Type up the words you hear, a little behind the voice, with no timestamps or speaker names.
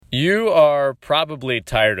You are probably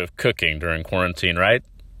tired of cooking during quarantine, right?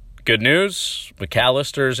 Good news,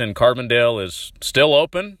 McAllister's in Carbondale is still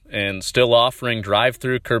open and still offering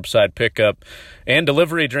drive-through, curbside pickup, and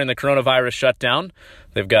delivery during the coronavirus shutdown.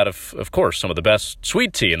 They've got, of course, some of the best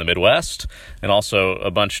sweet tea in the Midwest, and also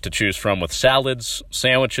a bunch to choose from with salads,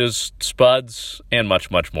 sandwiches, spuds, and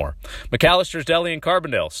much, much more. McAllister's Deli in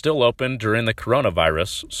Carbondale, still open during the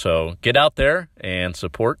coronavirus, so get out there and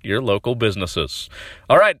support your local businesses.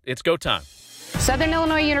 All right, it's go time. Southern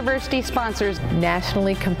Illinois University sponsors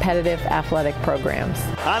nationally competitive athletic programs.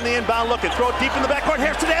 On the inbound look, and throw it deep in the backcourt.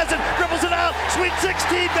 Here's Danson, dribbles it out. Sweet 16,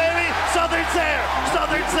 baby. Southern's there.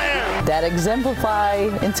 Southern's there. That exemplify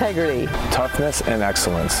integrity, toughness, and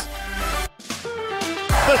excellence.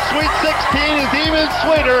 The Sweet 16 is even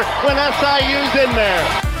sweeter when SIU's in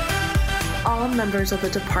there. All members of the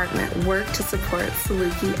department work to support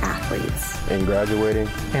Saluki athletes in graduating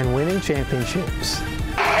and winning championships.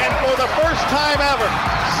 And for the first time ever,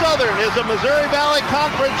 Southern is a Missouri Valley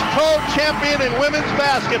Conference co-champion in women's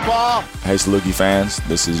basketball. Hey Saluki fans,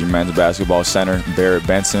 this is your men's basketball center, Barrett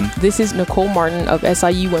Benson. This is Nicole Martin of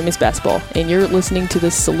SIU Women's Basketball, and you're listening to the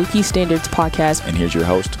Saluki Standards Podcast. And here's your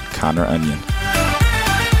host, Connor Onion.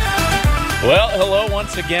 Well, hello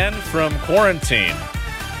once again from quarantine.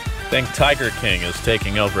 I think Tiger King is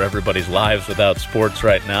taking over everybody's lives without sports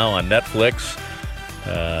right now on Netflix.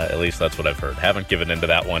 At least that's what I've heard. Haven't given into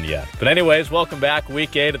that one yet. But anyways, welcome back,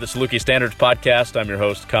 Week 8 of the Saluki Standards Podcast. I'm your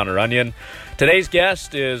host, Connor Onion. Today's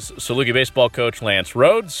guest is Saluki baseball coach Lance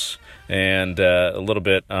Rhodes, and a little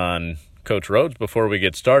bit on Coach Rhodes before we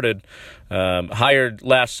get started. Hired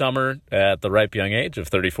last summer at the ripe young age of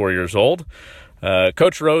 34 years old.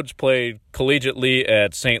 Coach Rhodes played collegiately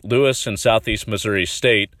at St. Louis and Southeast Missouri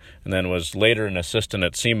State, and then was later an assistant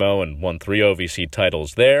at SEMO and won 3 OVC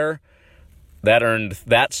titles there. That earned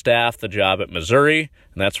that staff the job at Missouri,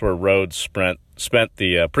 and that's where Rhodes spent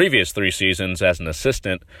the previous 3 seasons as an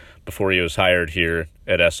assistant before he was hired here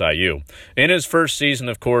at SIU. In his first season,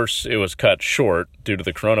 of course, it was cut short due to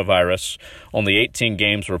the coronavirus. Only 18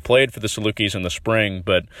 games were played for the Salukis in the spring,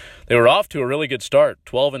 but they were off to a really good start,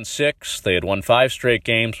 12-6. They had won 5 straight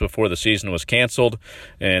games before the season was canceled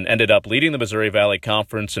and ended up leading the Missouri Valley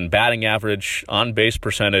Conference in batting average, on-base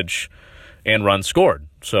percentage, and runs scored.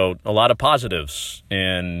 So a lot of positives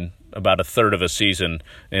in about a third of a season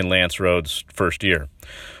in Lance Rhodes' first year.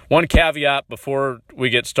 One caveat before we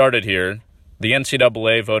get started here, the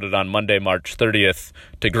NCAA voted on Monday, March 30th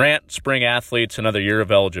to grant spring athletes another year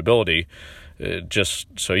of eligibility. Just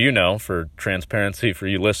so you know, for transparency for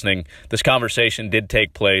you listening, this conversation did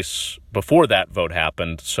take place before that vote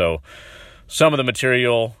happened. So some of the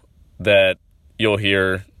material that you'll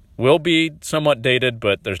hear will be somewhat dated,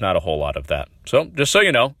 but there's not a whole lot of that. So just so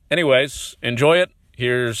you know. Anyways, enjoy it.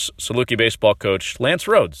 Here's Saluki baseball coach Lance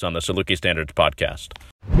Rhodes on the Saluki Standards Podcast.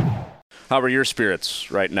 How are your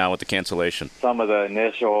spirits right now with the cancellation? Some of the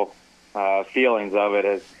initial feelings of it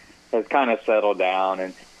has kind of settled down,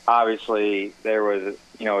 and obviously there was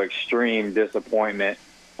extreme disappointment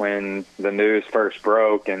when the news first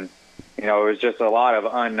broke, and it was just a lot of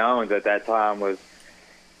unknowns at that time. Was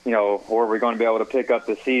were we going to be able to pick up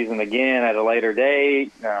the season again at a later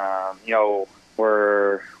date?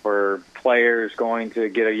 Were players going to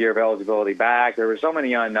get a year of eligibility back? There were so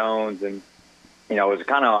many unknowns, and it was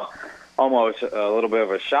kind of almost a little bit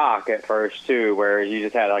of a shock at first too, where you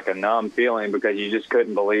just had like a numb feeling because you just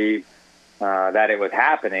couldn't believe that it was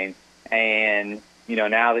happening. And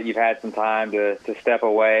now that you've had some time to step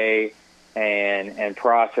away and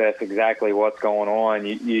process exactly what's going on,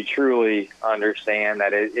 you truly understand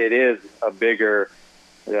that it is a bigger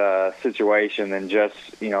situation than just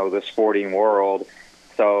the sporting world.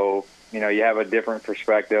 So you have a different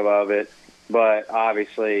perspective of it. But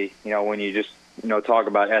obviously, when you just talk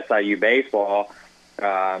about SIU baseball,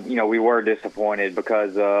 we were disappointed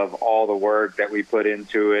because of all the work that we put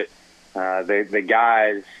into it. The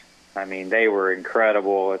guys, they were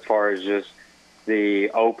incredible as far as just the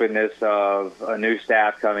openness of a new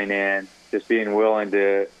staff coming in, just being willing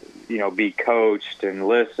to, be coached and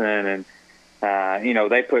listen. And,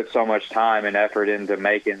 they put so much time and effort into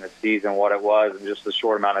making the season what it was in just the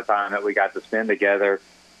short amount of time that we got to spend together.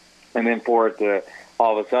 And then for it to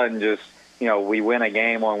all of a sudden just, we win a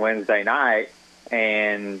game on Wednesday night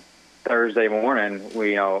and Thursday morning,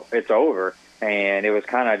 it's over. And it was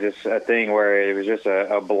kind of just a thing where it was just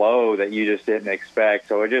a blow that you just didn't expect.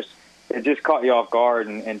 So it just caught you off guard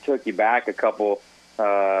and took you back a couple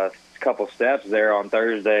steps there on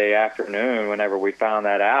Thursday afternoon whenever we found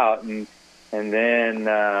that out. And then,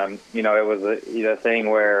 it was a thing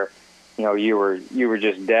where, you were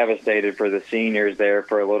just devastated for the seniors there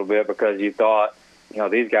for a little bit because you thought,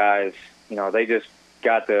 these guys, they just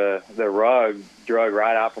got the rug drug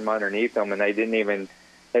right out from underneath them, and they didn't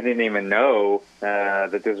even know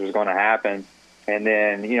that this was going to happen. And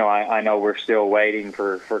then, I know we're still waiting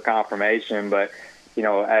for confirmation, but,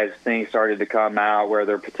 as things started to come out where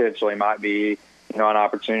there potentially might be, an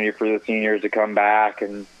opportunity for the seniors to come back,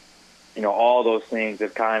 and, all those things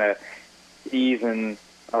have kind of eased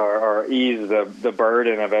the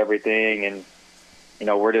burden of everything. And,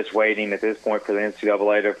 we're just waiting at this point for the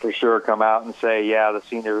NCAA to for sure come out and say, yeah, the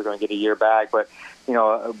seniors are going to get a year back. But,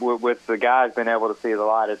 with the guys being able to see the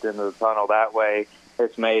light at the end of the tunnel that way,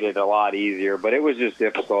 it's made it a lot easier. But it was just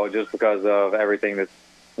difficult just because of everything that's,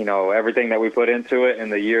 everything that we put into it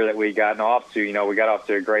and the year that we gotten off to. We got off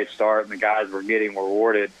to a great start, and the guys were getting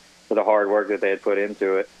rewarded for the hard work that they had put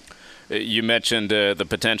into it. You mentioned the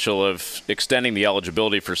potential of extending the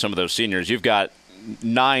eligibility for some of those seniors. You've got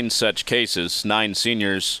 9 such cases, 9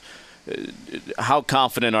 seniors. How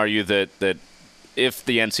confident are you that if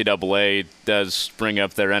the NCAA does bring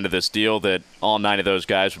up their end of this deal, that all 9 of those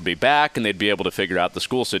guys would be back and they'd be able to figure out the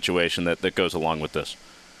school situation that goes along with this?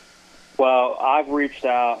 Well, I've reached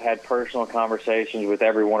out, had personal conversations with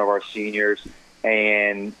every one of our seniors,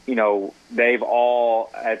 and, they've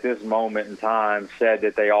all, at this moment in time, said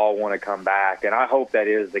that they all want to come back. And I hope that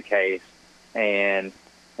is the case. And,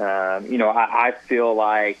 I feel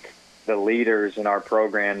like the leaders in our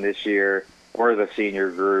program this year were the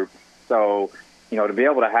senior group. So, to be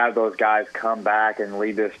able to have those guys come back and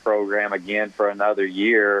lead this program again for another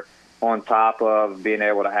year, on top of being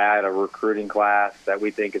able to add a recruiting class that we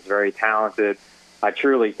think is very talented, I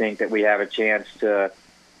truly think that we have a chance to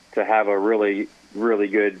have a really, really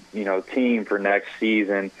good, team for next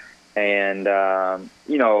season. And,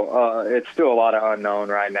 it's still a lot of unknown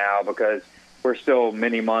right now because we're still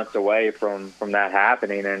many months away from that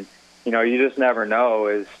happening. And, you just never know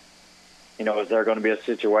is there going to be a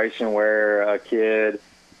situation where a kid,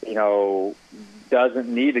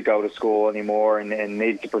 doesn't need to go to school anymore and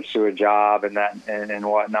needs to pursue a job and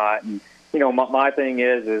whatnot. And, my thing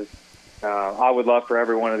is I would love for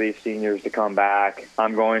every one of these seniors to come back.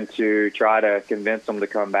 I'm going to try to convince them to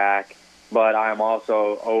come back, but I'm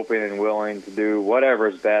also open and willing to do whatever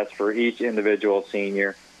is best for each individual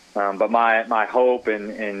senior. But my hope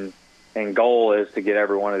and goal is to get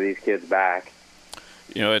every one of these kids back.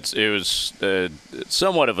 It was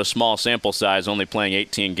somewhat of a small sample size, only playing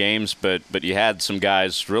 18 games, but you had some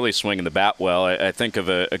guys really swinging the bat well. I think of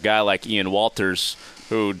a guy like Ian Walters,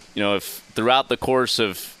 who, if throughout the course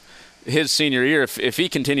of his senior year, if he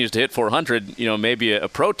continues to hit 400, maybe a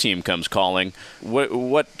pro team comes calling.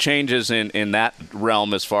 What changes in that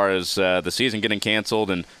realm as far as the season getting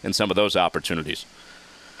canceled and some of those opportunities?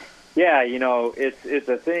 Yeah, it's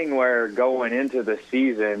a thing where going into the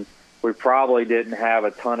season, we probably didn't have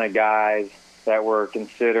a ton of guys that were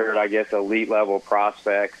considered, I guess, elite-level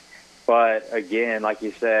prospects. But, again, like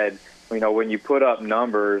you said, when you put up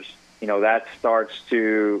numbers, that starts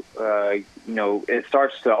to, it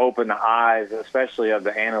starts to open the eyes, especially of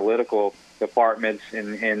the analytical departments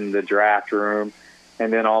in the draft room.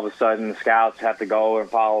 And then all of a sudden the scouts have to go and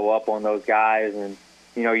follow up on those guys. And,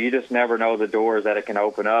 you just never know the doors that it can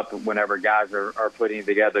open up whenever guys are putting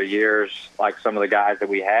together years like some of the guys that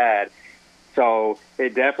we had. So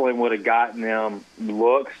it definitely would have gotten them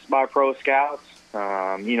looks by pro scouts.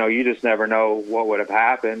 You just never know what would have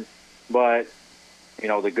happened. But,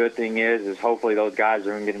 the good thing is hopefully those guys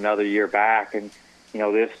are going to get another year back. And,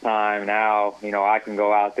 this time now, I can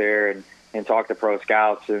go out there and talk to pro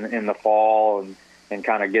scouts in the fall and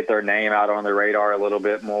kind of get their name out on the radar a little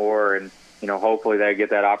bit more. And, hopefully they get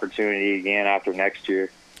that opportunity again after next year.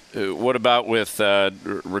 What about with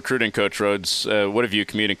recruiting Coach Rhodes? What have you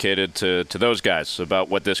communicated to those guys about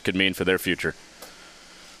what this could mean for their future?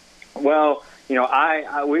 Well,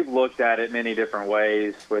 we've looked at it many different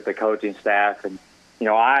ways with the coaching staff. And,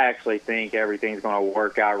 I actually think everything's going to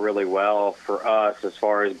work out really well for us as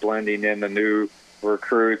far as blending in the new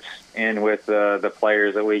recruits in with the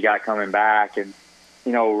players that we got coming back. And,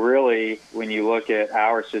 really, when you look at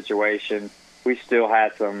our situation, we still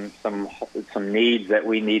had some needs that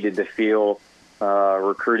we needed to fill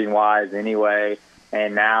recruiting wise anyway.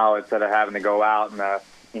 And now instead of having to go out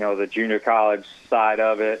in the junior college side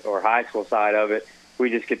of it or high school side of it, we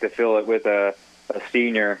just get to fill it with a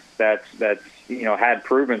senior that's had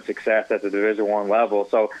proven success at the Division I level.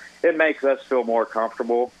 So it makes us feel more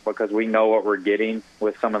comfortable because we know what we're getting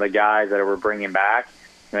with some of the guys that we're bringing back.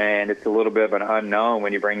 And it's a little bit of an unknown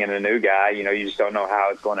when you bring in a new guy. You just don't know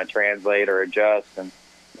how it's going to translate or adjust. And,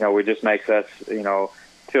 it just makes us,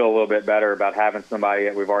 feel a little bit better about having somebody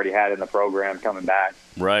that we've already had in the program coming back.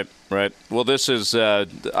 Right. Well, this is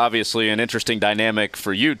obviously an interesting dynamic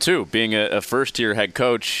for you too. Being a first-year head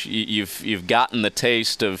coach, you've gotten the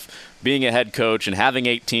taste of being a head coach and having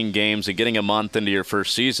 18 games and getting a month into your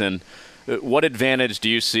first season. What advantage do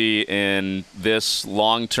you see in this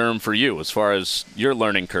long-term for you as far as your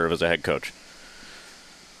learning curve as a head coach?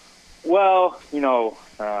 Well,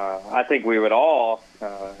 I think we would all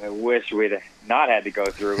wish we'd not had to go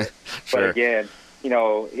through it. Sure. But again,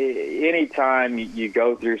 anytime you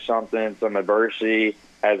go through something, some adversity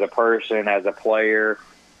as a person, as a player,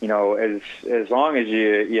 as long as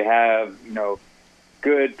you have,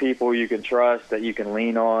 good people you can trust that you can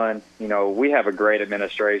lean on. We have a great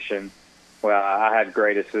administration. Well, I had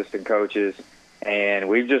great assistant coaches, and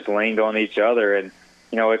we've just leaned on each other. And,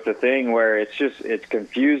 it's a thing where it's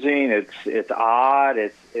confusing, it's odd,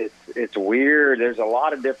 it's weird. There's a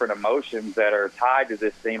lot of different emotions that are tied to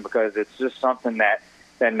this thing because it's just something that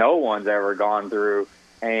no one's ever gone through.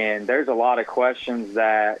 And there's a lot of questions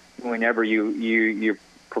that whenever you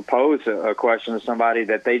propose a question to somebody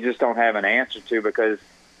that they just don't have an answer to because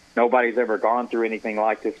nobody's ever gone through anything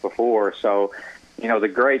like this before. So, the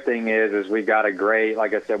great thing is we've got a great,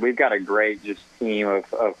 like I said, we've got a great just team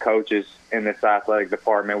of coaches in this athletic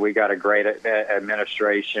department. We got a great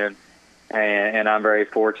administration, and I'm very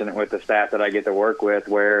fortunate with the staff that I get to work with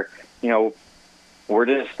where, we're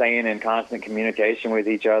just staying in constant communication with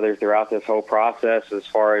each other throughout this whole process as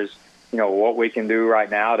far as, what we can do right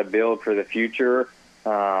now to build for the future,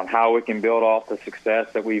 how we can build off the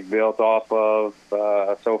success that we've built off of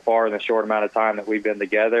so far in the short amount of time that we've been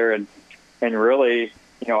together. And really,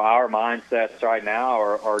 our mindsets right now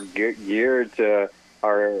are geared to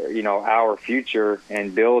our future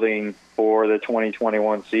and building for the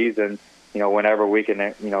 2021 season, whenever we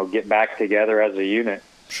can, get back together as a unit.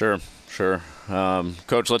 Sure.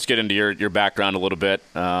 Coach, let's get into your background a little bit.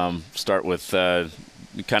 Start with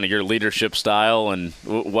kind of your leadership style and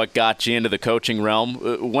what got you into the coaching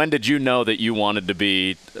realm. When did you know that you wanted to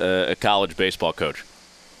be a college baseball coach?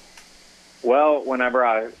 Well, whenever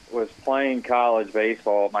I was playing college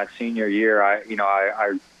baseball my senior year,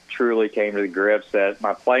 I truly came to the grips that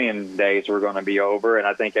my playing days were going to be over, and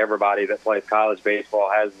I think everybody that plays college baseball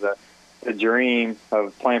has the dream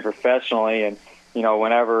of playing professionally. And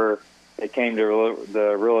whenever it came to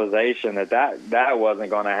the realization that wasn't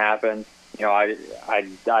going to happen,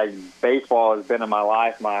 baseball has been in my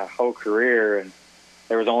life my whole career, and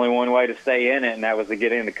there was only one way to stay in it, and that was to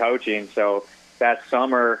get into coaching. So that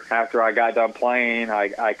summer, after I got done playing,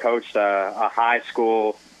 I coached a high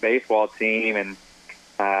school baseball team, and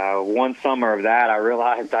one summer of that, I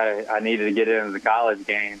realized I needed to get into the college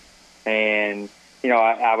game. And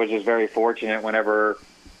I was just very fortunate whenever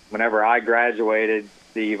I graduated,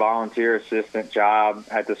 the volunteer assistant job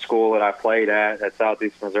at the school that I played at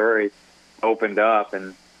Southeast Missouri, opened up,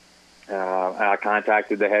 and I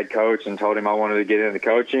contacted the head coach and told him I wanted to get into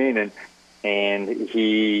coaching, and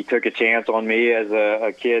he took a chance on me as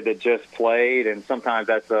a kid that just played. And sometimes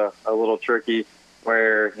that's a little tricky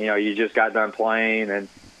where, you just got done playing and,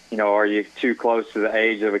 are you too close to the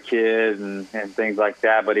age of a kid and things like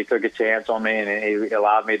that. But he took a chance on me, and he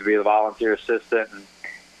allowed me to be the volunteer assistant. And,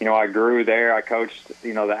 I grew there. I coached,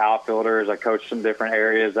 the outfielders. I coached some different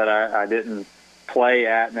areas that I didn't play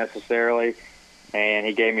at necessarily. And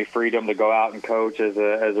he gave me freedom to go out and coach as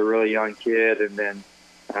a really young kid. And then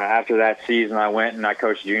after that season, I went and I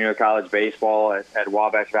coached junior college baseball at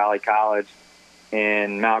Wabash Valley College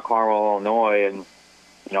in Mount Carmel, Illinois,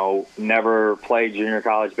 and never played junior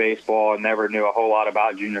college baseball and never knew a whole lot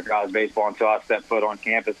about junior college baseball until I stepped foot on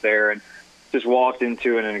campus there, and just walked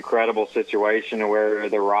into an incredible situation where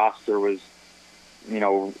the roster was,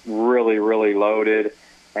 really, really loaded,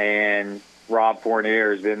 and Rob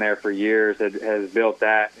Fournier has been there for years, has built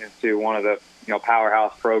that into one of the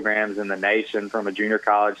powerhouse programs in the nation from a junior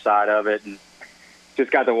college side of it, and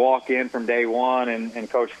just got to walk in from day one, and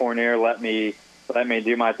Coach Fournier let me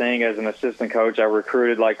do my thing as an assistant coach. I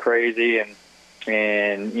recruited like crazy,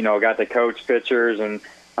 and got to coach pitchers, and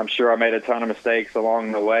I'm sure I made a ton of mistakes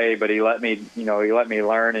along the way, but he let me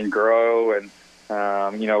learn and grow, and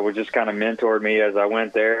just kind of mentored me as I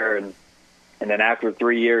went there, and then after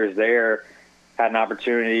 3 years there, had an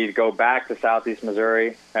opportunity to go back to Southeast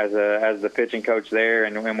Missouri as the pitching coach there.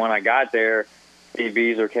 And when I got there, Steve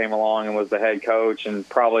Beazer came along and was the head coach, and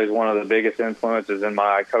probably is one of the biggest influences in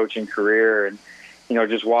my coaching career. And,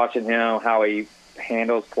 just watching him, how he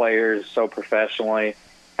handles players so professionally,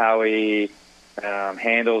 how he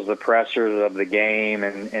handles the pressures of the game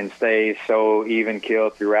and stays so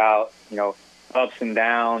even-keeled throughout, ups and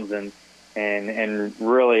downs. And, and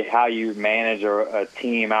really how you manage a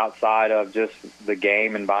team outside of just the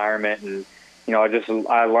game environment. And,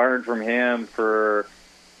 I learned from him for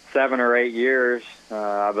 7 or 8 years,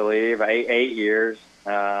 I believe, 8 years,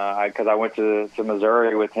 because I went to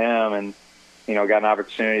Missouri with him and, got an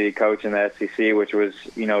opportunity to coach in the SEC, which was,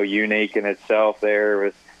 unique in itself there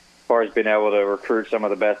as far as being able to recruit some of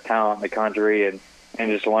the best talent in the country and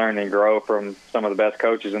just learn and grow from some of the best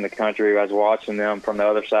coaches in the country. I was watching them from the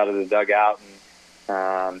other side of the dugout.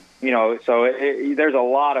 And, so there's a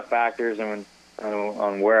lot of factors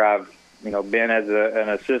on where I've, been as an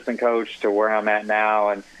assistant coach to where I'm at now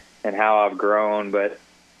and how I've grown. But,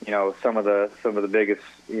 some of the biggest,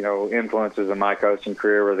 influences in my coaching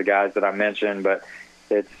career were the guys that I mentioned. But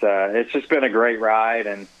it's just been a great ride.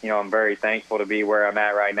 And, I'm very thankful to be where I'm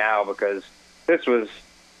at right now, because this was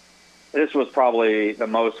probably the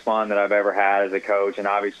most fun that I've ever had as a coach. And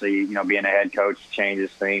obviously, being a head coach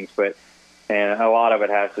changes things, and a lot of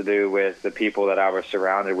it has to do with the people that I was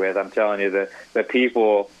surrounded with. I'm telling you, the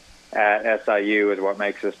people at SIU is what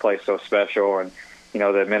makes this place so special. And,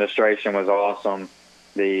 the administration was awesome.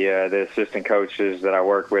 The assistant coaches that I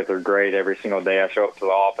work with are great. Every single day I show up to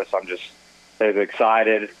the office, I'm just as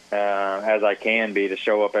excited as I can be to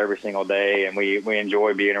show up every single day. And we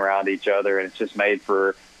enjoy being around each other, and it's just made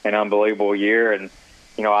for an unbelievable year. And,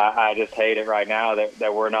 I just hate it right now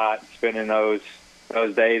that we're not spending those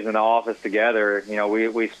days in the office together.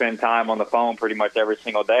 We spend time on the phone pretty much every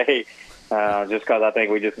single day, just because I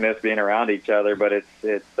think we just miss being around each other. But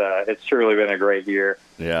it's truly been a great year.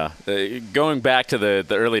 Yeah. Going back to the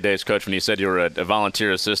early days, Coach, when you said you were a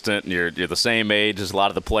volunteer assistant and you're the same age as a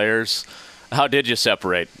lot of the players, how did you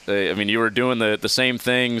separate? I mean, you were doing the same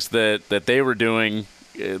things that they were doing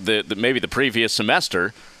maybe the previous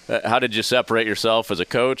semester. How did you separate yourself as a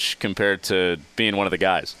coach compared to being one of the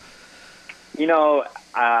guys?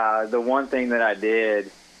 The one thing that I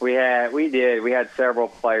did, we had several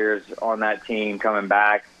players on that team coming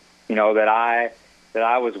back, that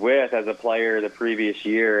I was with as a player the previous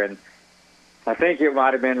year. And I think it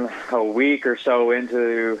might have been a week or so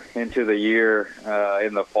into the year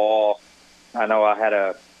in the fall. I know I had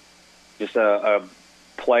a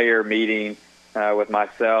player meeting with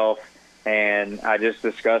myself, and I just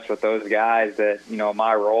discussed with those guys that,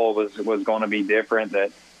 my role was going to be different,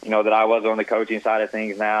 that, that I was on the coaching side of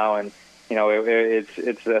things now. And,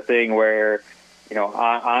 it's a thing where,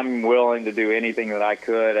 I'm willing to do anything that I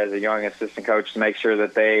could as a young assistant coach to make sure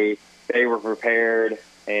that they were prepared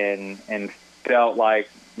and felt like,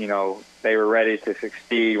 they were ready to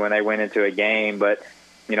succeed when they went into a game. But,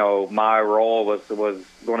 my role was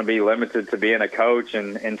going to be limited to being a coach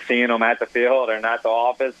and seeing them at the field and at the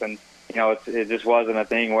office. And, it just wasn't a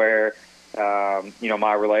thing where,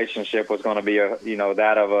 my relationship was going to be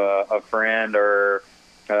that of a friend or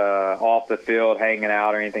off the field hanging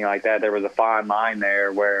out or anything like that. There was a fine line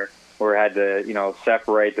there where we had to,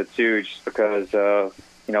 separate the two, just because of,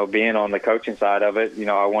 being on the coaching side of it.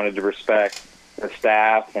 I wanted to respect the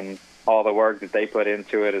staff and all the work that they put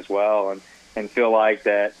into it as well, and feel like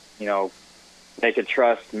that, they could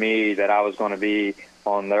trust me that I was going to be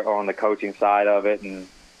on the coaching side of it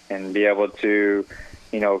and be able to,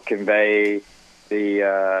 convey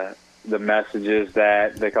the messages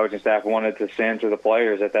that the coaching staff wanted to send to the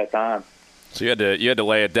players at that time. So you had to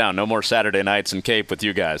lay it down. No more Saturday nights in Cape with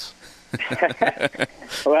you guys.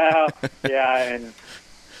 Well, yeah, and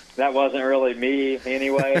that wasn't really me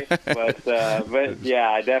anyway. But yeah,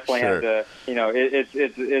 I definitely had to.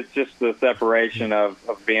 It's just the separation of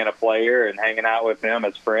being a player and hanging out with them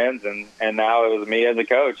as friends, and now it was me as a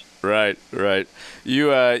coach. Right.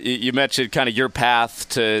 You mentioned kind of your path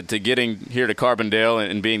to getting here to Carbondale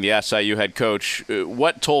and being the SIU head coach.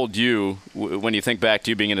 What told you, when you think back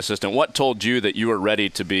to you being an assistant, what told you that you were ready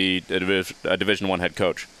to be a Division I head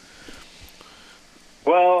coach?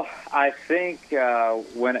 Well, I think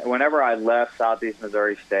whenever I left Southeast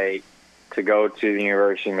Missouri State to go to the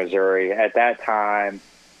University of Missouri, at that time,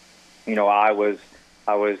 I was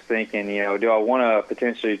thinking, do I want to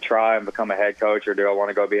potentially try and become a head coach, or do I want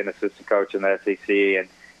to go be an assistant coach in the SEC? And,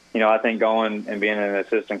 I think going and being an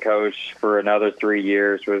assistant coach for another 3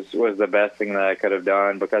 years was the best thing that I could have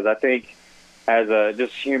done, because I think as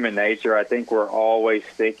just human nature, I think we're always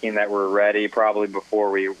thinking that we're ready probably before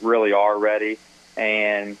we really are ready.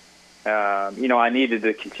 And, I needed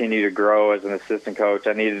to continue to grow as an assistant coach.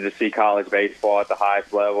 I needed to see college baseball at the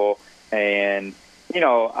highest level. And,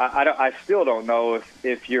 I still don't know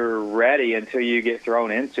if you're ready until you get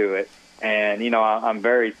thrown into it. And, I'm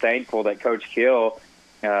very thankful that Coach Kill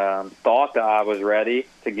thought that I was ready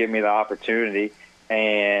to give me the opportunity.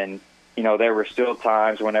 And, there were still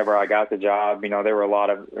times whenever I got the job, there were a lot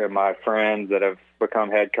of my friends that have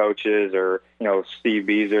become head coaches, or, Steve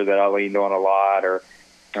Beazer that I leaned on a lot,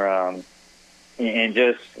 and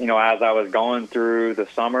just, as I was going through the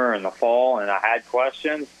summer and the fall and I had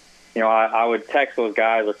questions, I would text those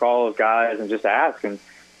guys or call those guys and just ask. And,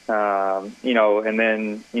 and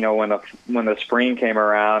then, when the spring came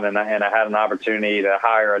around and I had an opportunity to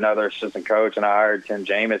hire another assistant coach, and I hired Tim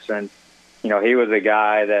Jamison, he was a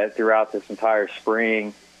guy that throughout this entire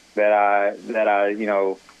spring that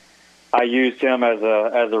I used him as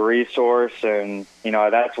a resource, and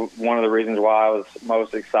that's one of the reasons why I was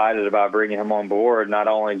most excited about bringing him on board. Not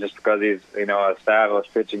only just because he's an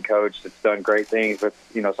established pitching coach that's done great things with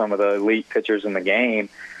some of the elite pitchers in the game,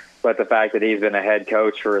 but the fact that he's been a head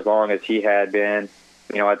coach for as long as he had been,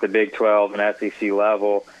 at the Big 12 and SEC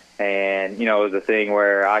level. And, it was a thing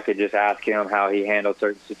where I could just ask him how he handled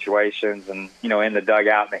certain situations and, in the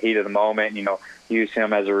dugout in the heat of the moment, use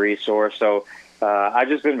him as a resource. So I've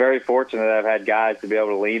just been very fortunate that I've had guys to be able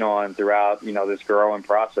to lean on throughout, this growing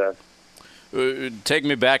process. Take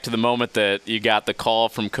me back to the moment that you got the call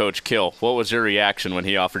from Coach Kill. What was your reaction when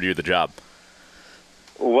he offered you the job?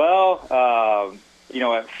 Well,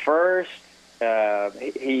 at first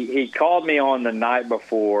he called me on the night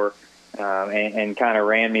before and kind of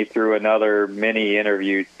ran me through another mini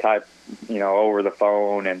interview type, over the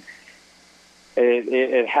phone. And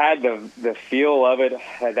it had the feel of it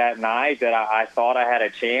that night that I thought I had a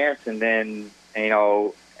chance. And then,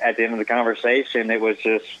 at the end of the conversation, it was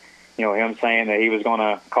just, him saying that he was going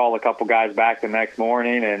to call a couple guys back the next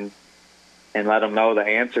morning and let them know the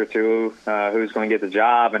answer to who's going to get the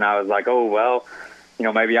job. And I was like, oh, well,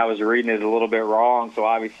 maybe I was reading it a little bit wrong. So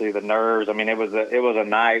obviously the nerves, it was a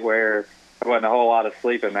night where there wasn't a whole lot of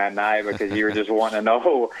sleeping that night because you were just wanting to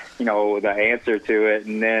know, the answer to it.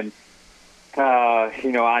 And then,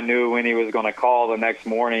 I knew when he was going to call the next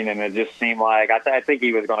morning, and it just seemed like, I think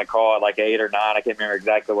he was going to call at like 8 or 9. I can't remember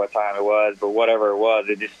exactly what time it was, but whatever it was,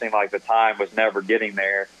 it just seemed like the time was never getting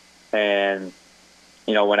there. And,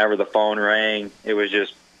 whenever the phone rang, it was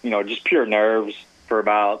just, just pure nerves for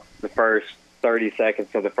about the first 30 seconds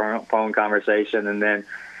of the phone conversation. And then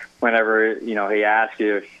whenever, he asks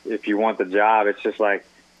you if you want the job, it's just like,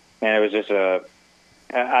 man, it was just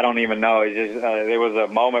I don't even know. It just, it was a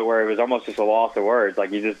moment where it was almost just a loss of words.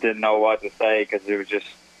 Like you just didn't know what to say because it was just,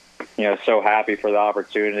 so happy for the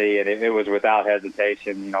opportunity. And it was without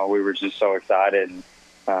hesitation. We were just so excited.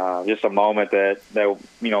 And just a moment that,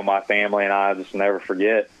 my family and I just never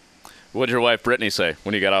forget. What did your wife, Brittany, say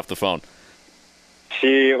when you got off the phone?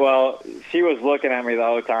 She was looking at me the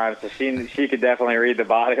whole time, so she could definitely read the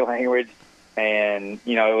body language. And,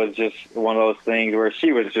 it was just one of those things where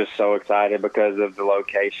she was just so excited because of the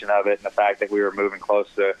location of it and the fact that we were moving close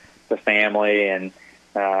to the family. And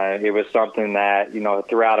it was something that,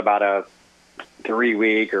 throughout about a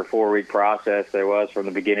 3-week or 4-week process there was from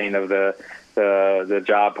the beginning of the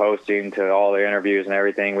job posting to all the interviews and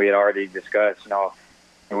everything we had already discussed,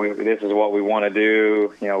 this is what we want to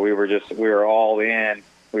do. We were all in.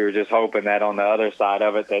 We were just hoping that on the other side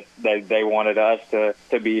of it that they wanted us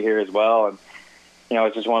to be here as well. And,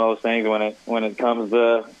 it's just one of those things when it comes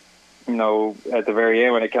to, at the very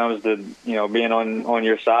end, when it comes to, being on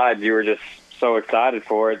your side, you were just so excited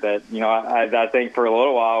for it that, I think for a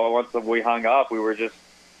little while, once we hung up, we were just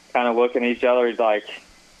kind of looking at each other like,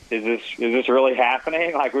 is this really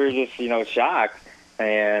happening? Like we were just, shocked.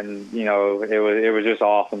 And, it was just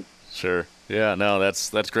awesome. Sure. Yeah, no,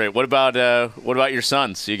 that's great. What about your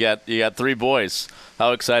sons? You got 3 boys.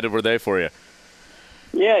 How excited were they for you?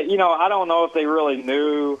 Yeah, I don't know if they really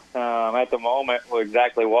knew at the moment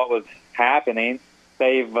exactly what was happening.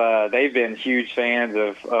 They've been huge fans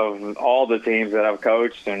of all the teams that I've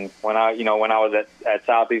coached, and when I was at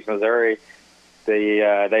Southeast Missouri,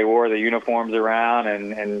 they wore the uniforms around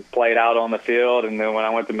and played out on the field. And then when I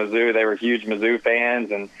went to Mizzou, they were huge Mizzou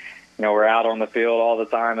fans, and we're out on the field all the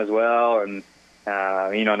time as well. And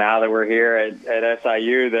now that we're here at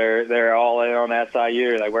SIU, they're all in on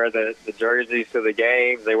SIU. They wear the jerseys to the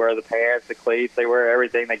games. They wear the pants, the cleats. They wear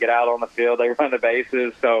everything. They get out on the field. They run the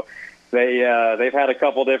bases. So they've had a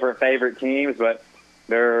couple different favorite teams, but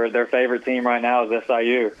their favorite team right now is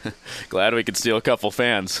SIU. Glad we could steal a couple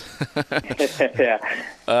fans. Yeah.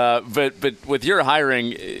 But with your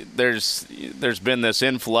hiring, there's been this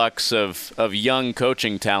influx of young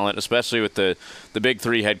coaching talent, especially with the big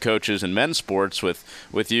 3 head coaches in men's sports,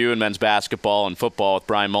 with you and men's basketball and football with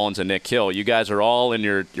Brian Mullins and Nick Hill. You guys are all in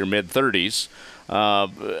your mid-30s.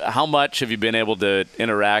 How much have you been able to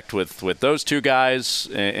interact with those 2 guys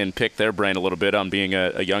and pick their brain a little bit on being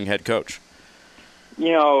a young head coach?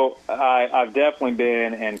 I've definitely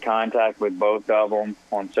been in contact with both of them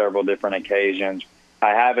on several different occasions. I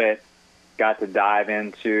haven't got to dive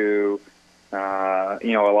into, a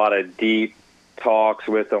lot of deep talks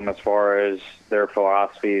with them as far as their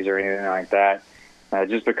philosophies or anything like that,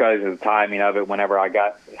 just because of the timing of it. Whenever I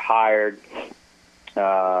got hired,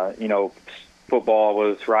 football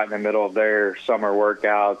was right in the middle of their summer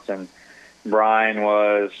workouts, and Brian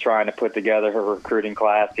was trying to put together her recruiting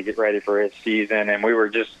class to get ready for his season, and we were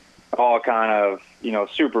just all kind of,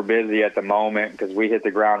 super busy at the moment because we hit the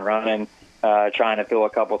ground running, trying to fill a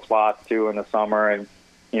couple spots too in the summer. And,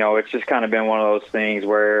 it's just kind of been one of those things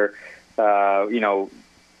where,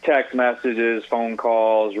 text messages, phone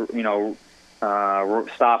calls,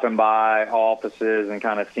 stopping by offices and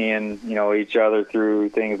kind of seeing, each other through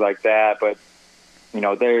things like that. But,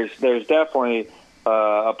 there's definitely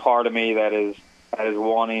a part of me that is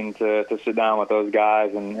wanting to sit down with those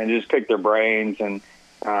guys and just pick their brains and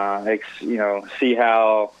see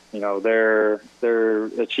how they're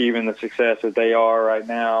achieving the success that they are right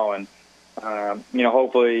now, and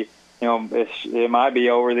hopefully it might be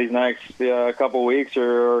over these next couple weeks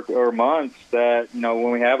or months that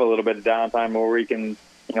when we have a little bit of downtime where we can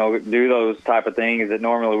do those type of things that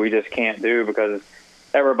normally we just can't do because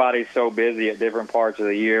everybody's so busy at different parts of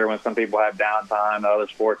the year. When some people have downtime, the other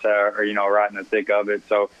sports are right in the thick of it.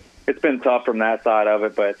 So it's been tough from that side of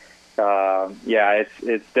it. But,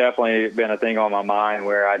 it's definitely been a thing on my mind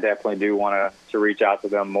where I definitely do want to reach out to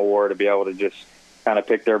them more to be able to just kind of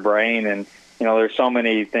pick their brain. And, there's so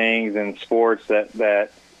many things in sports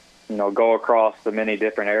that go across the many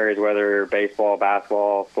different areas, whether baseball,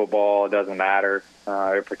 basketball, football, it doesn't matter.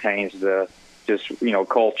 It pertains to just,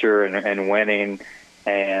 culture and winning.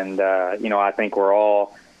 And, I think we're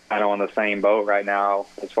all kind of on the same boat right now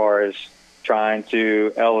as far as trying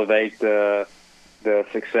to elevate the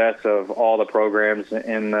success of all the programs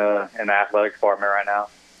in the athletic department right now.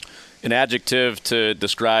 An adjective to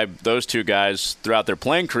describe those two guys throughout their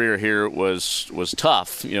playing career here was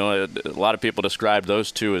tough. A lot of people described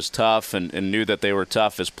those two as tough and knew that they were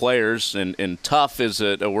tough as players. And tough is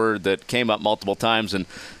a word that came up multiple times. And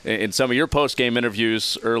in some of your post-game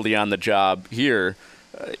interviews early on the job here,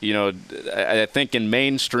 I think in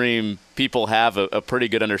mainstream people have a pretty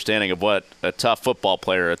good understanding of what a tough football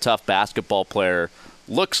player, a tough basketball player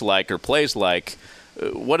looks like or plays like.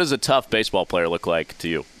 What does a tough baseball player look like to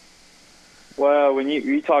you? Well, when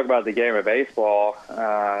you talk about the game of baseball,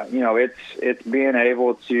 it's being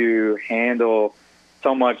able to handle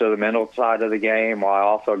so much of the mental side of the game while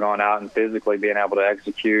also going out and physically being able to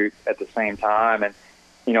execute at the same time. And,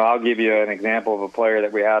 I'll give you an example of a player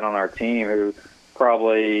that we had on our team who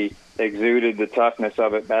probably exuded the toughness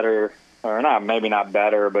of it better, or maybe not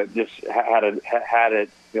better, but just had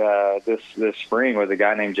it this spring with a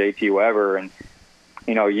guy named JT Weber. And,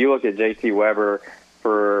 you look at JT Weber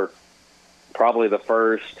for probably the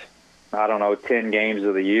first, 10 games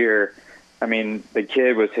of the year. I mean, the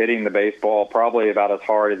kid was hitting the baseball probably about as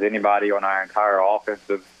hard as anybody on our entire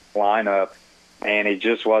offensive lineup, and he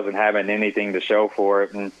just wasn't having anything to show for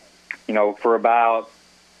it. And, for about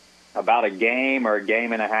a game or a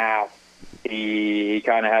game and a half, he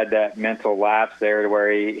kind of had that mental lapse there to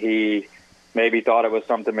where he maybe thought it was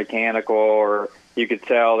something mechanical, or you could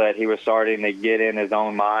tell that he was starting to get in his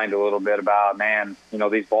own mind a little bit about, man,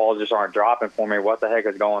 these balls just aren't dropping for me. What the heck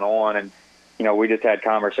is going on? And, we just had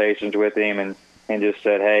conversations with him and just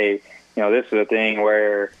said, hey, this is a thing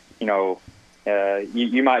where,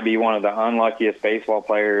 you might be one of the unluckiest baseball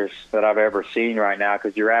players that I've ever seen right now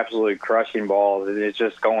because you're absolutely crushing balls and it's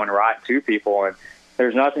just going right to people. And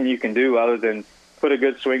there's nothing you can do other than put a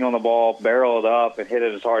good swing on the ball, barrel it up, and hit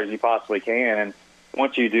it as hard as you possibly can. And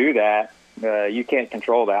once you do that, you can't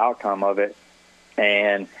control the outcome of it.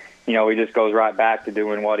 And, he just goes right back to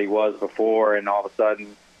doing what he was before. And all of a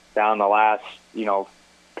sudden, down the last,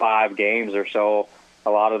 5 games or so, a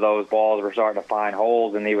lot of those balls were starting to find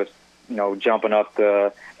holes, and he was, jumping up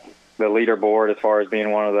the leaderboard as far as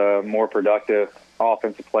being one of the more productive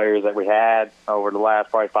offensive players that we had over the last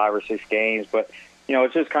probably 5 or 6 games. But,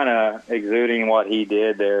 it's just kind of exuding what he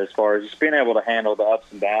did there as far as just being able to handle the ups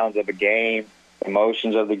and downs of a game,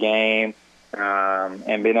 emotions of the game,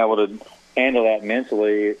 and being able to handle that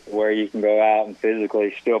mentally where you can go out and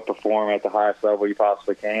physically still perform at the highest level you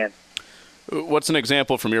possibly can. What's an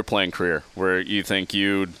example from your playing career where you think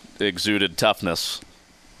you exuded toughness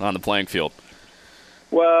on the playing field?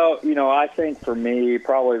 Well, I think for me,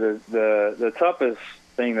 probably the toughest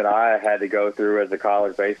thing that I had to go through as a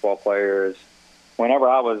college baseball player is whenever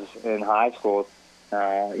I was in high school,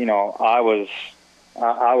 I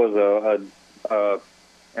was a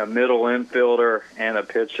a middle infielder and a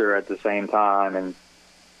pitcher at the same time. And,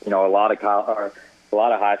 a lot of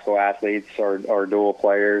high school athletes are dual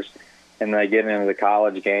players, and they get into the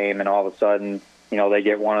college game, and all of a sudden, they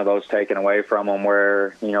get one of those taken away from them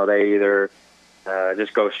where, they either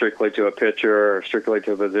just go strictly to a pitcher or strictly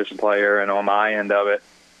to a position player. And on my end of it,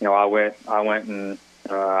 I went and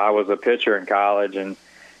I was a pitcher in college, and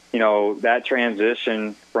that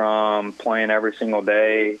transition from playing every single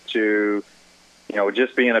day to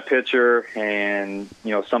just being a pitcher and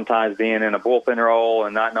sometimes being in a bullpen role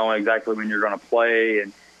and not knowing exactly when you're going to play,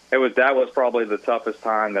 and that was probably the toughest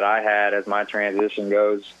time that I had as my transition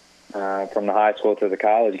goes from the high school to the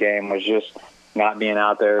college game, was just not being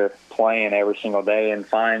out there playing every single day and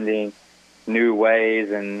finding new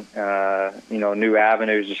ways and new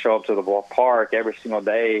avenues to show up to the ballpark every single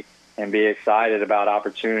day and be excited about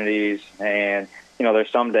opportunities. And there's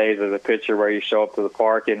some days as a pitcher where you show up to the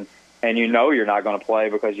park and you're not going to play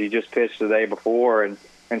because you just pitched the day before, and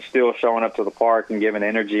still showing up to the park and giving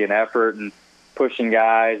energy and effort and pushing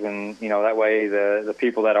guys, and that way the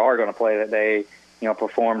people that are going to play that day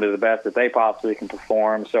perform to the best that they possibly can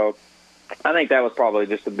perform. So I think that was probably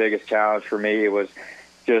just the biggest challenge for me. It was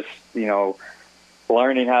just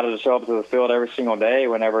learning how to show up to the field every single day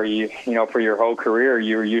whenever for your whole career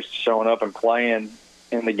you were used to showing up and playing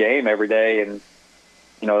in the game every day. And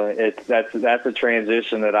that's a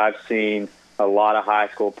transition that I've seen a lot of high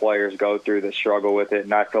school players go through that struggle with it,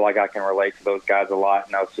 and I feel like I can relate to those guys a lot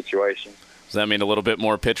in those situations. Does that mean a little bit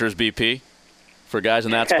more pitcher's BP for guys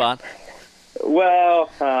in that spot? Well,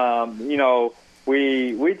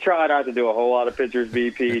 we try not to do a whole lot of pitcher's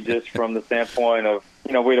BP just from the standpoint of,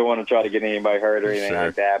 we don't want to try to get anybody hurt or anything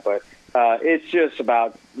like that. But it's just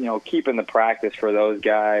about, keeping the practice for those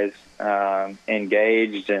guys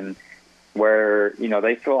engaged, and where,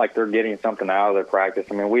 they feel like they're getting something out of their practice.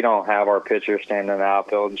 I mean, we don't have our pitchers standing in the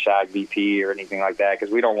outfield and shag BP or anything like that,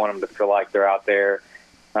 because we don't want them to feel like they're out there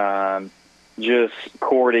just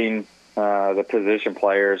courting the position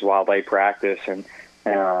players while they practice. And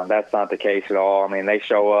that's not the case at all. I mean, they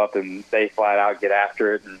show up and they flat out get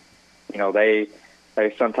after it, and they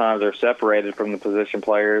sometimes are separated from the position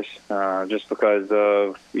players just because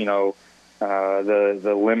of the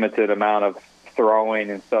limited amount of throwing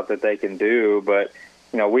and stuff that they can do. But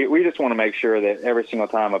we just want to make sure that every single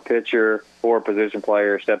time a pitcher or a position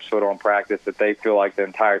player steps foot on practice, that they feel like the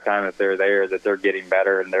entire time that they're there that they're getting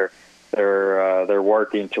better, and they're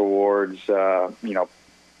working towards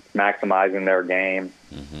maximizing their game.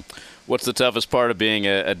 Mm-hmm. What's the toughest part of being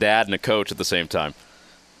a dad and a coach at the same time?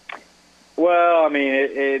 Well, I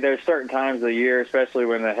mean, there's certain times of the year, especially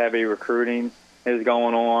when the heavy recruiting is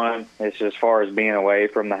going on. It's just as far as being away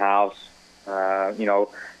from the house.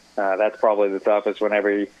 That's probably the toughest.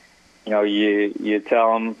 Whenever you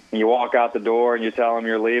tell them, you walk out the door and you tell them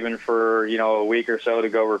you're leaving for a week or so to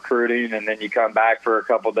go recruiting, and then you come back for a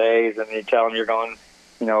couple days and you tell them you're going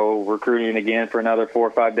recruiting again for another 4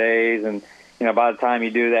 or 5 days, and by the time you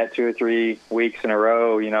do that 2 or 3 weeks in a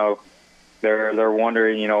row, they're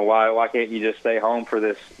wondering why can't you just stay home for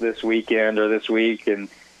this weekend or this week. And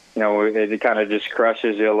it kind of just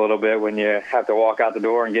crushes you a little bit when you have to walk out the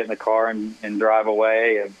door and get in the car and drive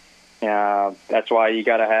away. And that's why you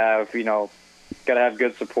got to have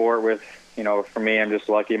good support with, for me, I'm just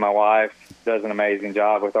lucky. My wife does an amazing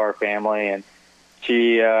job with our family, and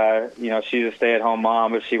she, she's a stay-at-home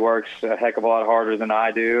mom, but she works a heck of a lot harder than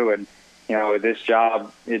I do. And, this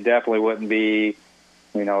job, it definitely wouldn't be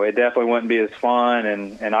as fun,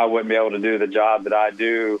 and I wouldn't be able to do the job that I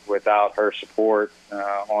do without her support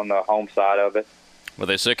on the home side of it. Were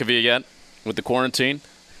they sick of you yet with the quarantine?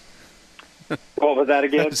 What was that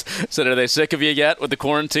again? So are they sick of you yet with the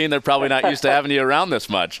quarantine? They're probably not used to having you around this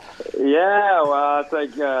much. Yeah, well, I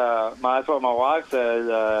think that's what my wife said.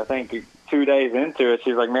 I think 2 days into it,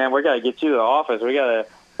 she's like, "Man, we got to get you to the office. We got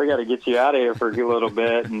to get you out of here for a little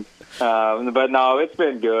bit." And but no, it's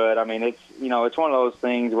been good. I mean, it's one of those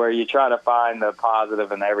things where you try to find the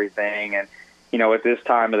positive in everything. And at this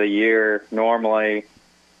time of the year, normally,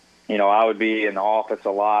 I would be in the office a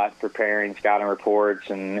lot preparing scouting reports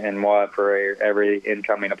and what for every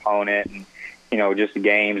incoming opponent, and just the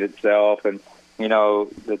games itself, and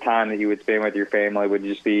the time that you would spend with your family would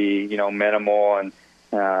just be minimal. And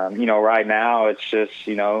right now it's just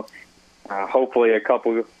hopefully a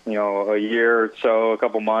year or so, a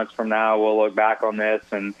couple months from now, we'll look back on this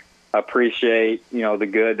and appreciate, the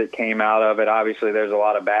good that came out of it. Obviously, there's a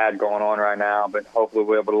lot of bad going on right now, but hopefully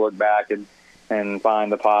we'll be able to look back and find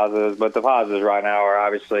the positives. But the positives right now are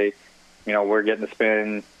obviously, we're getting to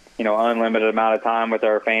spend, unlimited amount of time with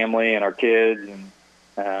our family and our kids, and,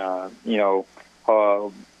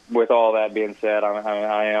 with all that being said,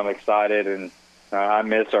 I am excited, and I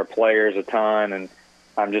miss our players a ton, and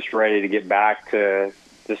I'm just ready to get back to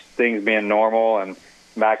just things being normal and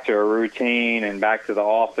back to a routine and back to the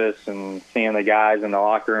office and seeing the guys in the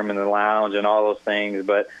locker room and the lounge and all those things.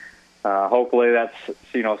 But hopefully that's,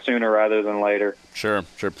 sooner rather than later. Sure.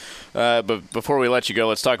 But before we let you go,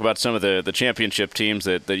 let's talk about some of the championship teams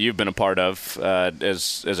that you've been a part of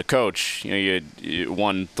as a coach. You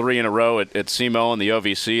won 3 in a row at SEMO and the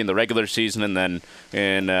OVC in the regular season, and then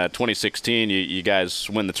in 2016 you guys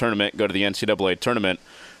win the tournament, go to the NCAA tournament.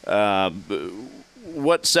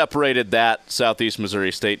 What separated that Southeast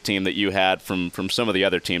Missouri State team that you had from some of the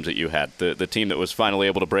other teams that you had, the team that was finally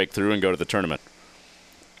able to break through and go to the tournament?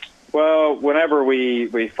 Well, whenever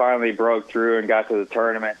we finally broke through and got to the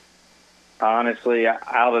tournament, honestly,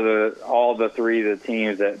 out of all the 3 of the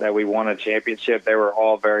teams that we won a championship, they were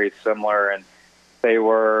all very similar, and they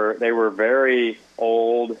were very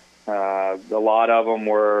old. A lot of them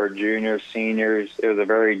were juniors, seniors. It was a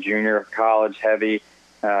very junior college heavy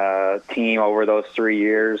team over those 3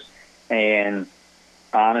 years. And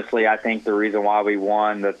honestly, I think the reason why we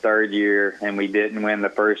won the 3rd year and we didn't win the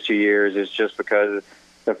first 2 years is just because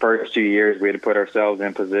the first 2 years we had to put ourselves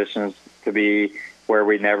in positions to be where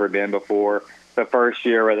we'd never been before. The first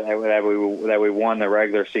year that we won the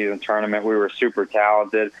regular season tournament, we were super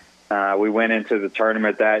talented. We went into the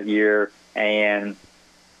tournament that year, and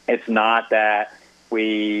it's not that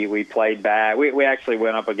we played bad. We actually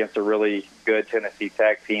went up against a really good Tennessee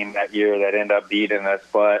Tech team that year that ended up beating us.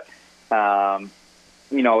 But it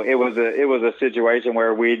was a situation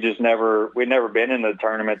where we'd never been in the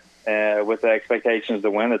tournament with the expectations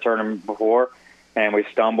to win the tournament before, and we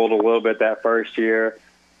stumbled a little bit that first year.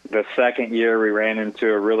 The second year, we ran into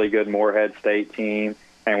a really good Morehead State team,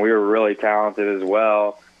 and we were really talented as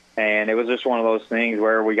well. And it was just one of those things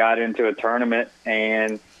where we got into a tournament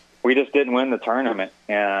and we just didn't win the tournament.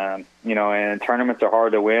 And tournaments are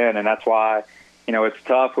hard to win, and that's why, it's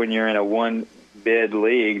tough when you're in a one-bid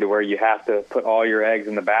league to where you have to put all your eggs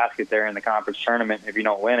in the basket there in the conference tournament. If you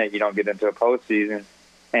don't win it, you don't get into a postseason.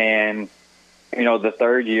 And, the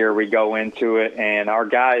 3rd year we go into it, and our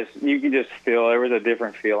guys, you can just feel there was a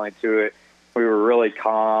different feeling to it. We were really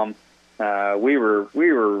calm. We were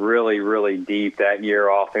really, really deep that year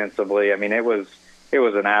offensively. I mean, it was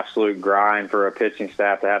an absolute grind for a pitching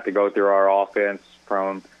staff to have to go through our offense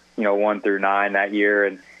from 1 through 9 that year.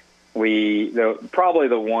 And probably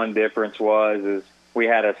the one difference is we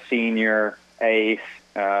had a senior ace,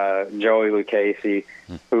 Joey Lucchese,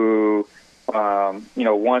 who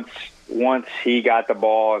once he got the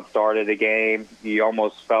ball and started the game, you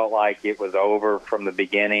almost felt like it was over from the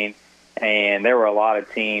beginning. And there were a lot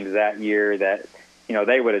of teams that year that,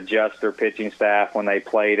 they would adjust their pitching staff when they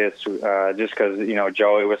played us just because,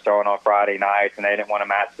 Joey was throwing on Friday nights and they didn't want to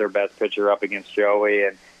match their best pitcher up against Joey.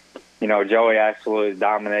 And, Joey absolutely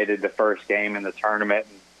dominated the first game in the tournament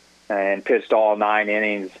and pitched all 9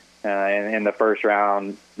 innings in the first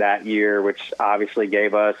round that year, which obviously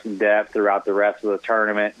gave us depth throughout the rest of the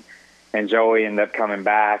tournament. And Joey ended up coming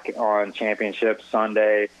back on Championship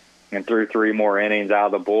Sunday and threw 3 more innings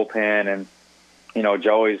out of the bullpen. And,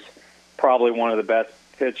 Joey's probably one of the best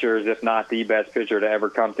pitchers, if not the best pitcher to ever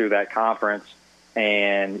come through that conference.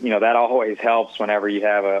 And, that always helps whenever you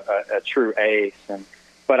have a true ace.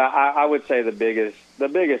 But I would say the biggest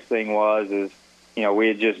thing is we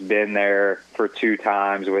had just been there for 2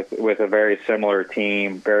 times with a very similar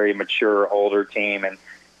team, very mature, older team.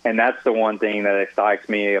 And that's the one thing that excites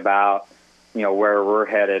me about, where we're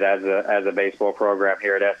headed as a baseball program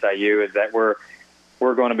here at SIU is that we're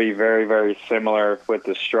going to be very, very similar with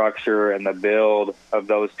the structure and the build of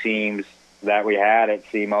those teams that we had at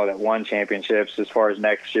SEMO that won championships as far as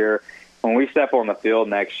next year. When we step on the field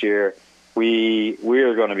next year, we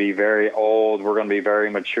are going to be very old. We're going to be very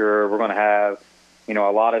mature. We're going to have, a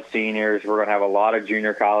lot of seniors. We're going to have a lot of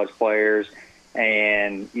junior college players.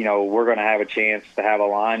 And, we're going to have a chance to have a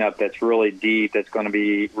lineup that's really deep, that's going to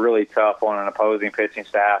be really tough on an opposing pitching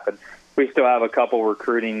staff. And we still have a couple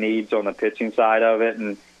recruiting needs on the pitching side of it.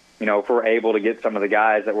 And, if we're able to get some of the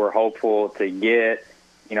guys that we're hopeful to get,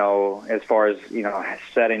 as far as,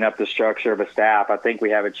 setting up the structure of a staff, I think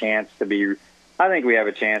we have a chance to be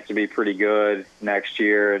pretty good next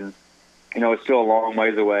year. And, it's still a long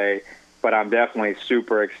ways away, but I'm definitely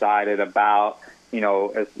super excited about,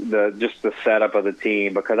 the setup of the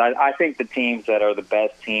team, because I think the teams that are the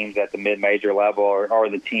best teams at the mid-major level are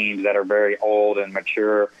the teams that are very old and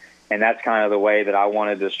mature. And that's kind of the way that I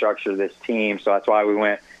wanted to structure this team. So that's why we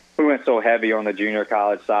went so heavy on the junior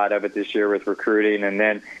college side of it this year with recruiting. And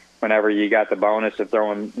then whenever you got the bonus of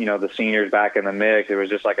throwing, the seniors back in the mix, it was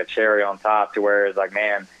just like a cherry on top to where it's like,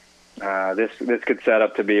 man, this could set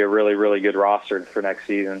up to be a really, really good roster for next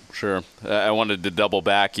season. Sure. I wanted to double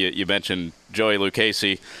back. You mentioned Joey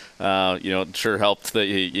Lucchesi. It sure helped that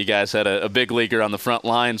you guys had a big leaguer on the front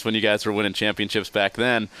lines when you guys were winning championships back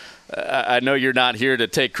then. I know you're not here to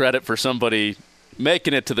take credit for somebody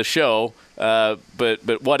making it to the show,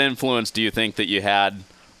 but what influence do you think that you had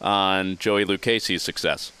on Joey Lucchesi's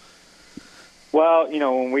success? Well,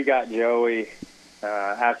 when we got Joey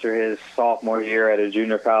after his sophomore year at a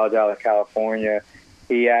junior college out of California,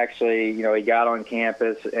 he actually, he got on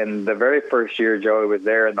campus, and the very first year Joey was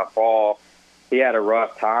there in the fall, he had a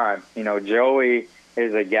rough time. Joey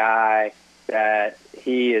is a guy that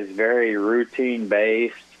he is very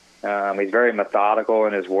routine-based. He's very methodical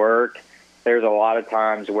in his work. There's a lot of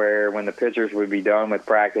times where when the pitchers would be done with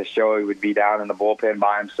practice, Joey would be down in the bullpen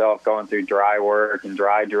by himself going through dry work and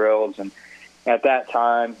dry drills. And at that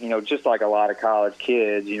time, just like a lot of college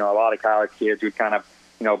kids, a lot of college kids would kind of,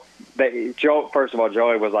 first of all,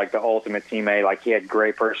 Joey was like the ultimate teammate. Like, he had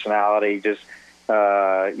great personality. Just,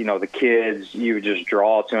 the kids, you would just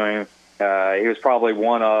draw to him. He was probably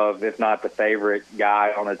one of, if not the favorite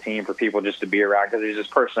guy on the team for people just to be around, because his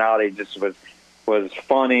personality just was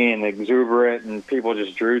funny and exuberant, and people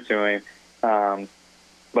just drew to him.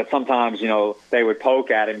 But sometimes, they would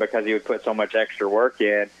poke at him because he would put so much extra work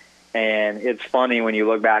in. And it's funny when you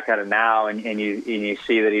look back at it now and you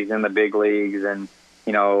see that he's in the big leagues, and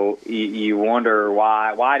you wonder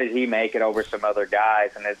why did he make it over some other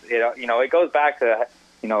guys? And it goes back to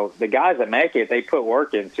the guys that make it, they put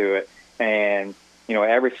work into it. And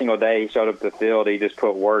every single day he showed up to the field, he just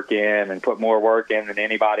put work in and put more work in than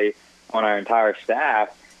anybody on our entire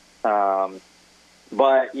staff.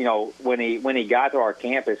 But when he got to our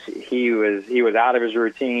campus, he was out of his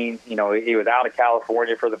routine. He was out of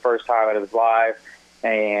California for the first time out of his life,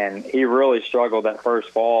 and he really struggled that first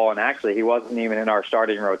fall. And actually, he wasn't even in our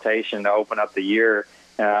starting rotation to open up the year,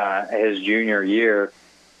 his junior year.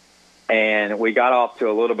 And we got off to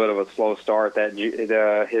a little bit of a slow start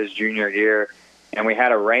his junior year, and we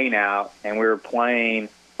had a rain out, and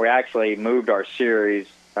we actually moved our series.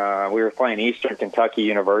 We were playing Eastern Kentucky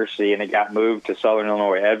University, and it got moved to Southern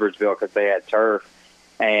Illinois Edwardsville because they had turf.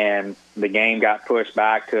 And the game got pushed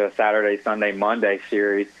back to a Saturday, Sunday, Monday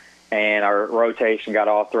series, and our rotation got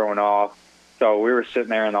all thrown off. So we were sitting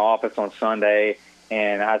there in the office on Sunday,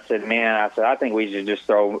 and I said, I think we should just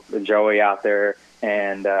throw Joey out there.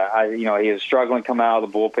 And, he was struggling coming out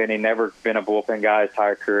of the bullpen. He'd never been a bullpen guy his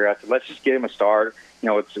entire career. I said, let's just get him a start.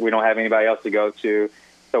 We don't have anybody else to go to.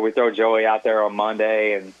 So we throw Joey out there on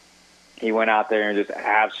Monday, and he went out there and just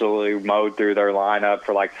absolutely mowed through their lineup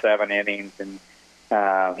for like 7 innings. And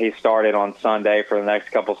he started on Sunday for the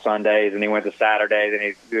next couple Sundays, and he went to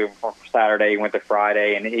Saturday. Then from Saturday he went to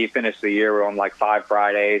Friday, and he finished the year on like 5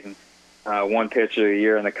 Fridays and one pitcher of the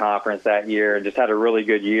year in the conference that year, and just had a really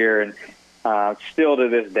good year. And still to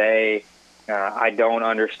this day, I don't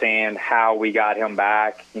understand how we got him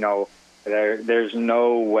back. There's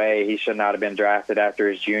no way he should not have been drafted after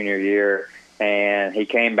his junior year. And he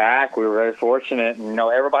came back. We were very fortunate. And,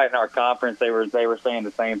 everybody in our conference, they were saying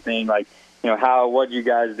the same thing, like, what do you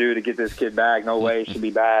guys do to get this kid back? No way he should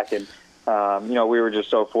be back. And, we were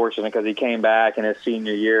just so fortunate because he came back in his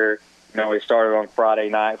senior year. He started on Friday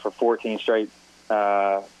night for 14 straight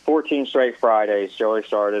Fridays. Joey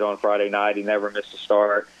started on Friday night. He never missed a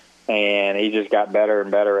start. And he just got better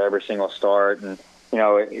and better every single start. And,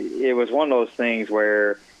 it was one of those things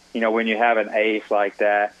where, when you have an ace like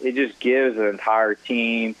that, it just gives the entire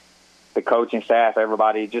team, the coaching staff,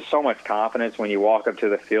 everybody, just so much confidence when you walk up to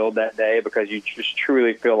the field that day, because you just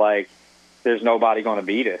truly feel like there's nobody going to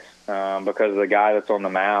beat us because of the guy that's on the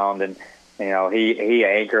mound. And, he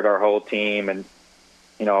anchored our whole team. And,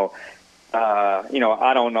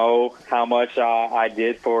 I don't know how much I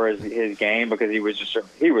did for his game, because he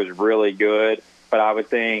was really good. But I would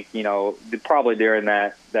think, probably during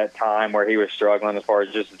that time where he was struggling as far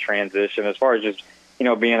as just the transition, as far as just,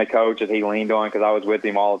 being a coach that he leaned on, because I was with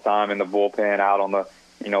him all the time in the bullpen, out on the,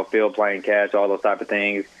 field playing catch, all those type of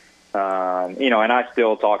things. And I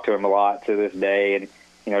still talk to him a lot to this day. And,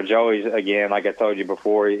 Joey's, again, like I told you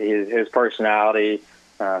before, his personality,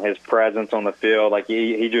 his presence on the field, like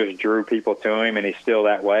he just drew people to him, and he's still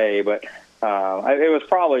that way. But it was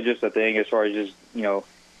probably just a thing as far as just,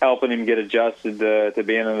 helping him get adjusted to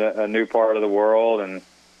being in a new part of the world, and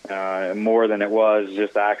more than it was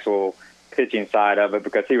just the actual pitching side of it,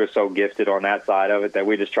 because he was so gifted on that side of it that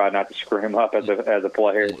we just tried not to screw him up as a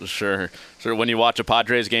player. Sure. So when you watch a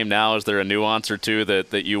Padres game now, is there a nuance or two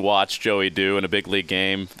that you watch Joey do in a big league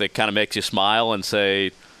game that kind of makes you smile and say,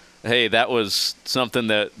 hey, that was something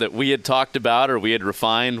that we had talked about or we had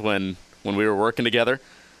refined when we were working together?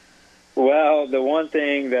 Well, the one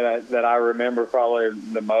thing that I remember probably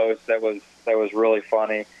the most that was really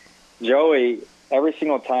funny, Joey, every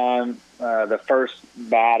single time the first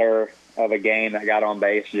batter of a game that got on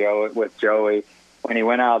base, with Joey, when he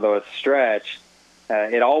went out of the stretch,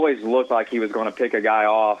 it always looked like he was going to pick a guy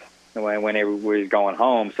off when he was going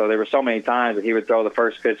home. So there were so many times that he would throw the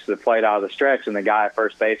first pitch to the plate out of the stretch, and the guy at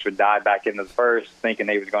first base would dive back into the first, thinking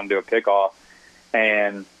he was going to do a pickoff.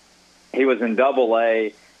 And he was in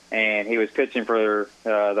Double-A, and he was pitching for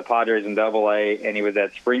the Padres in Double-A, and he was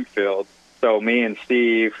at Springfield. So me and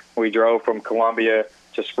Steve, we drove from Columbia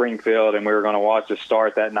to Springfield, and we were going to watch the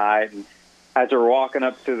start that night. And as we were walking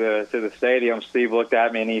up to the stadium, Steve looked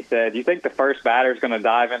at me and he said, "Do you think the first batter is going to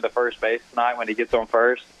dive into first base tonight when he gets on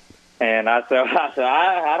first?" And I said,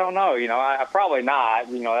 I don't know. I probably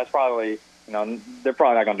not. That's probably, they're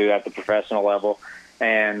probably not going to do that at the professional level.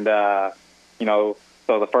 And,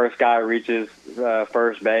 so the first guy reaches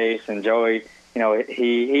first base, and Joey,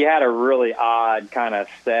 he had a really odd kind of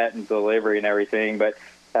set and delivery and everything, but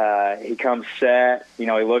he comes set, he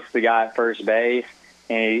looks the guy at first base,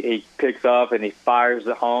 and he picks up and he fires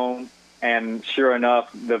it home. And sure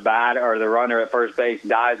enough, the runner at first base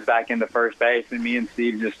dives back into first base, and me and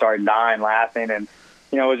Steve just started dying laughing. And,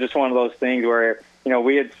 it was just one of those things where,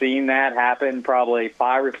 we had seen that happen probably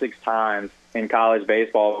 5 or 6 times in college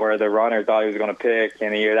baseball where the runner thought he was going to pick,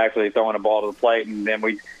 and he was actually throwing a ball to the plate. And then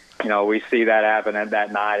we see that happen at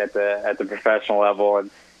that night at the professional level.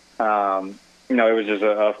 And, it was just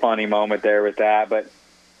a funny moment there with that. But,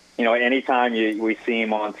 anytime we see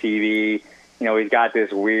him on TV, he's got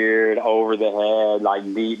this weird over-the-head,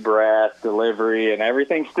 like, deep breath delivery, and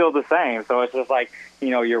everything's still the same. So it's just like,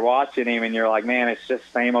 you're watching him, and you're like, man, it's just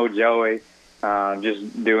same old Joey,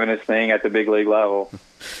 just doing his thing at the big league level.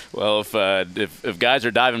 Well, if guys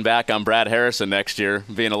are diving back on Brad Harrison next year,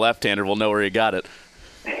 being a left-hander, we'll know where he got it.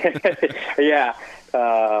 Yeah.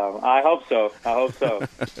 I hope so.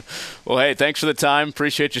 Well, hey, thanks for the time.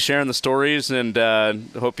 Appreciate you sharing the stories, and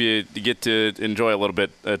hope you get to enjoy a little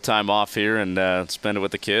bit of time off here and spend it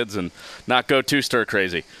with the kids and not go too stir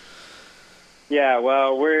crazy. Yeah,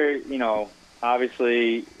 well, we're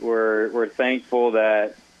obviously we're thankful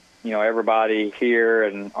that everybody here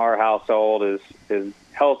in our household is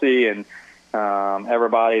healthy, and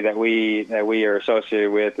everybody that we are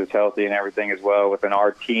associated with is healthy and everything as well within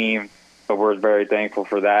our team. So we're very thankful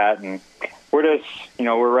for that, and we're just,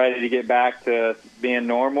 we're ready to get back to being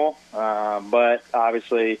normal. But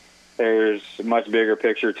obviously, there's a much bigger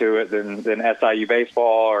picture to it than SIU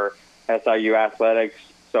baseball or SIU athletics.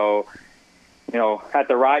 So, at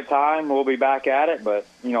the right time, we'll be back at it. But,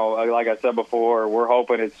 like I said before, we're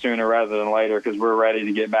hoping it's sooner rather than later because we're ready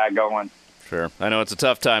to get back going. Sure. I know it's a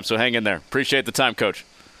tough time, so hang in there. Appreciate the time, Coach.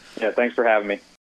 Yeah, thanks for having me.